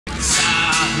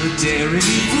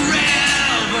Solidarity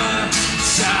forever.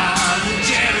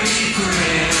 Solidarity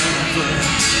forever.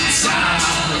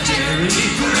 Solidarity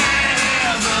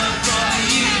forever. For the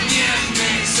union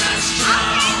makes us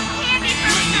strong. When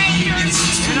the union's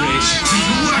inspiration to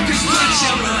the workers' blood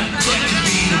shall run. There can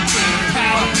be no greater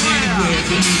power anywhere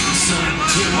beneath the sun.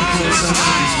 Here of course our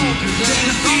blood is weaker than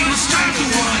the feeble strength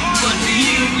of one. But the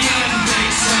union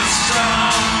makes us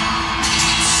strong.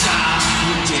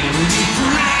 Solidarity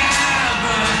forever.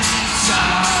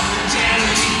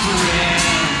 Solidarity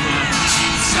forever.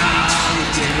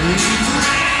 Solidarity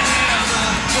forever.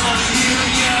 For the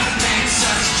union makes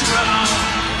us strong.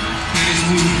 Here's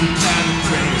we who plow the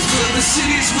prayers for the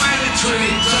cities where they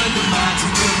trade. Flood the mines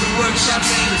and build the workshops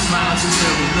and the smiles is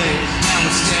where we lay. Now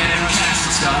we stand and cast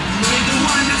a star with the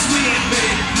wonders we have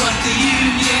made. But the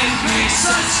union makes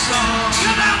us strong.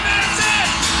 Come on, Madison!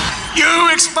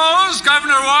 You exposed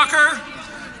Governor Walker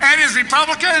and his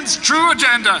Republicans' true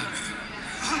agenda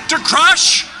to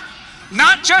crush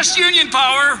not just union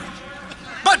power,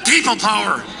 but people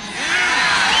power.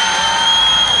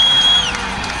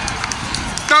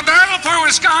 The battle for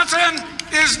Wisconsin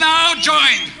is now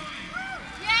joined.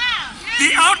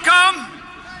 The outcome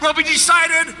will be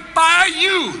decided by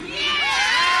you.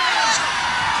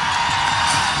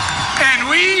 And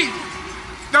we,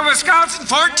 the Wisconsin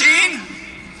 14,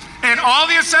 and all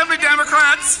the Assembly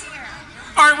Democrats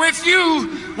are with you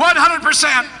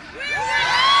 100%.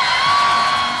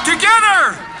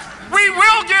 Together, we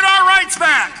will get our rights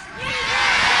back.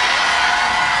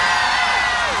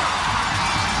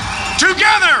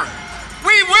 Together,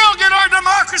 we will get our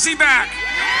democracy back.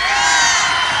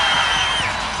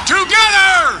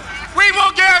 Together, we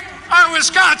will get our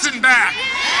Wisconsin back.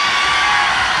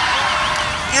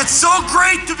 It's so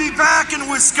great to be back in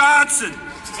Wisconsin.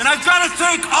 And I've got to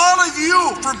thank all of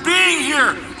you for being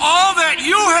here, all that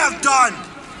you have done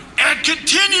and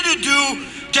continue to do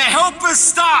to help us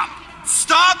stop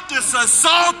this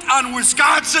assault on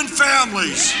Wisconsin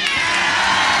families.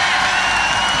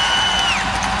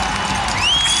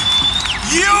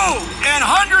 You and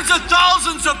hundreds of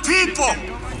thousands of people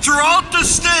throughout the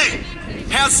state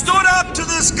have stood up to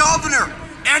this governor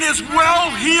and his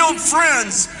well-heeled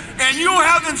friends, and you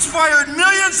have inspired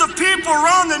millions of people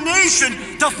around the nation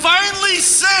to finally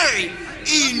say,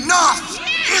 enough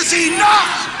is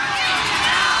enough!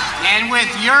 And with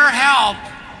your help,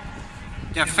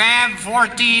 the Fab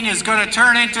 14 is going to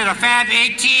turn into the Fab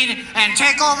 18 and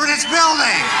take over this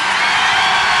building.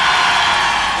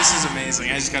 This is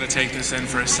amazing. I just got to take this in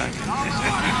for a second.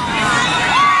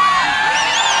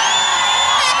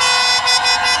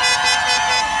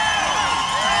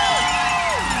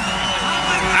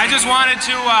 I just wanted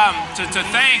to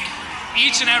thank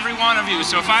each and every one of you.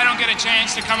 So if I don't get a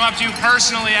chance to come up to you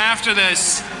personally after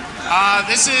this,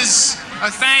 this is a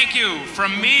thank you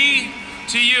from me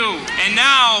to you. And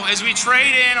now, as we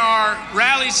trade in our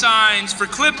rally signs for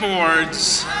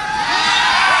clipboards,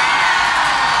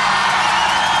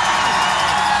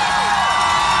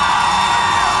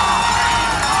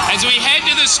 as we head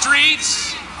to the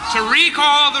streets to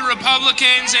recall the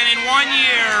Republicans, and in 1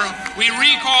 year, we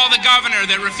recall the governor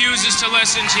that refuses to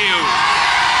listen to you.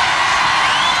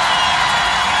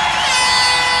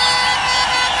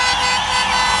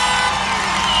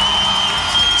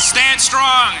 Stand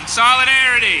strong in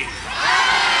solidarity.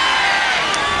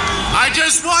 I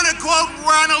just want to quote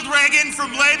Ronald Reagan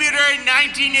from Labor Day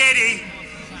 1980,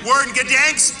 where in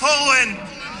Gdansk, Poland,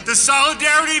 the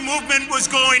solidarity movement was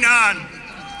going on.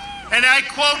 And I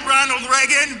quote Ronald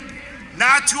Reagan,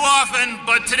 not too often,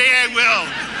 but today I will.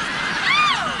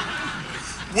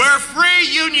 Where free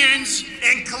unions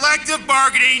and collective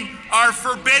bargaining are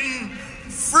forbidden,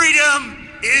 freedom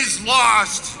is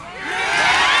lost.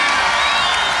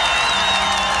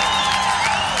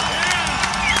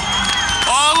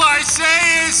 All I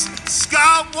say is,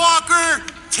 Scott Walker,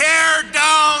 tear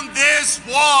down this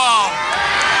wall.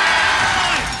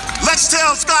 Let's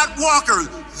tell Scott Walker,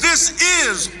 this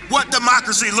is what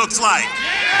democracy looks like.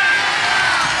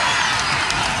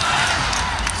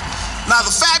 Now,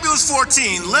 the Fabulous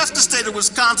 14 left the state of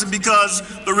Wisconsin because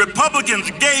the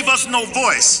Republicans gave us no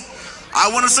voice.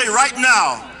 I want to say right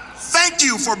now, thank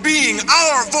you for being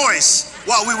our voice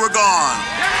while we were gone.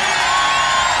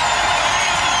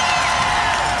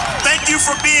 Thank you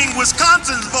for being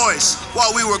Wisconsin's voice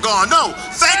while we were gone. No,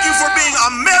 thank you for being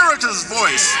America's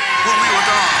voice when we were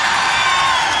gone.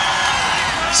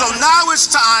 So now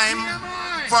it's time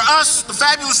for us, the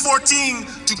Fabulous 14,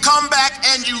 to come back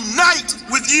and unite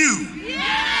with you.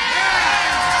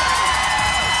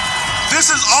 This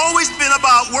has always been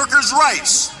about workers'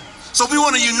 rights. So we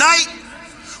want to unite,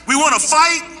 we want to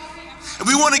fight, and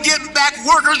we want to get back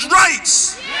workers'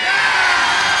 rights.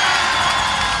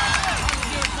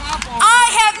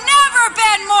 I have never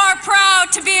been more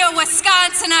proud to be a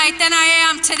Wisconsinite than I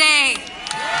am today.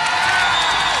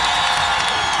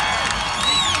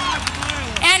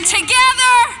 And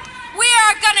together, we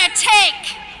are going to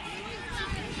take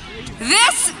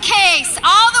this case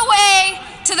all the way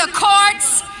to the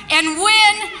courts and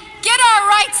win, get our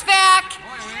rights back,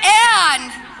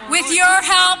 and with your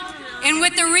help and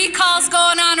with the recalls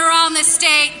going on around the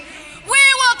state,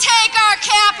 we will take our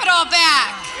capital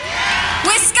back.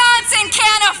 Wisconsin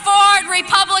can't afford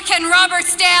Republican rubber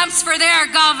stamps for their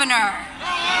governor.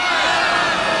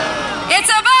 It's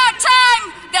about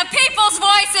time the people's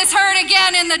voice is heard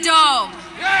again in the Dome.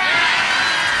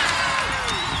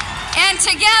 And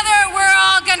together, we're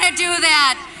all going to do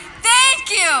that. Thank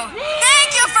you.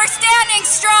 Thank you for standing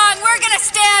strong. We're going to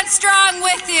stand strong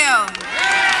with you.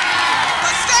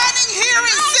 For standing here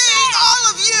and seeing all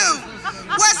of you,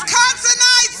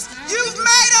 Wisconsinites, you've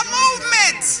made a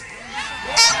movement.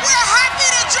 And we're happy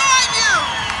to join you.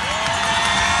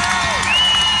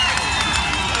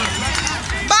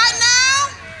 By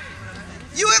now,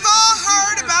 you have all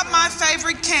heard about my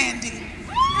favorite candy,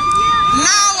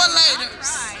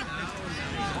 now-a-laters.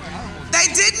 They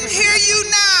didn't hear you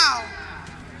now,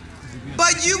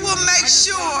 but you will make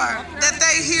sure that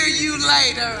they hear you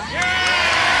later.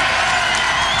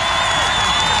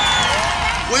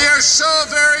 We are so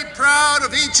very proud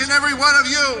of each and every one of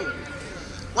you.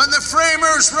 When the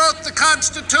framers wrote the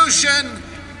Constitution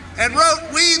and wrote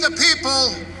 "We the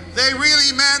people," they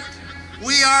really meant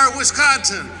we are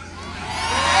Wisconsin.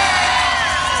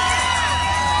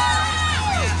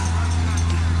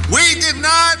 We did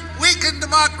not weaken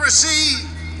democracy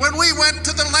when we went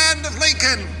to the land of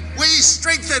Lincoln. We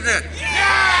strengthened it.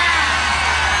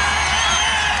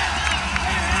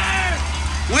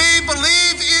 We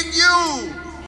believe in you.